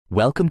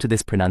Welcome to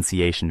this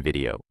pronunciation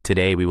video.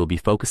 Today we will be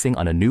focusing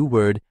on a new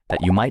word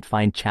that you might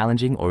find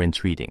challenging or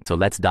intriguing. So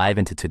let's dive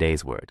into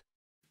today's word.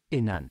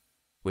 Innern,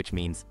 which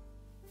means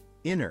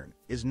Innern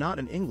is not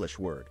an English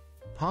word,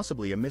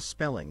 possibly a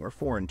misspelling or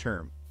foreign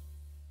term.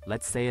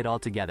 let's say it all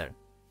together.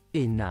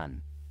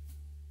 Innern.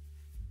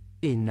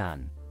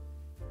 Innern.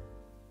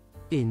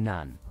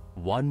 Innern.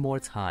 One more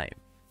time.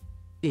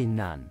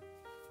 Innern.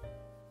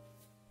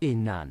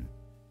 Innern.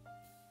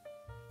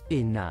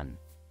 Innern.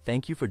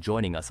 Thank you for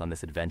joining us on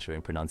this adventure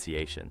in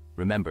pronunciation.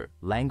 Remember,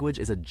 language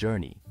is a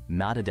journey,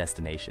 not a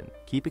destination.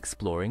 Keep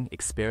exploring,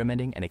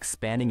 experimenting, and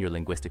expanding your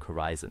linguistic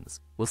horizons.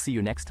 We'll see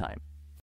you next time.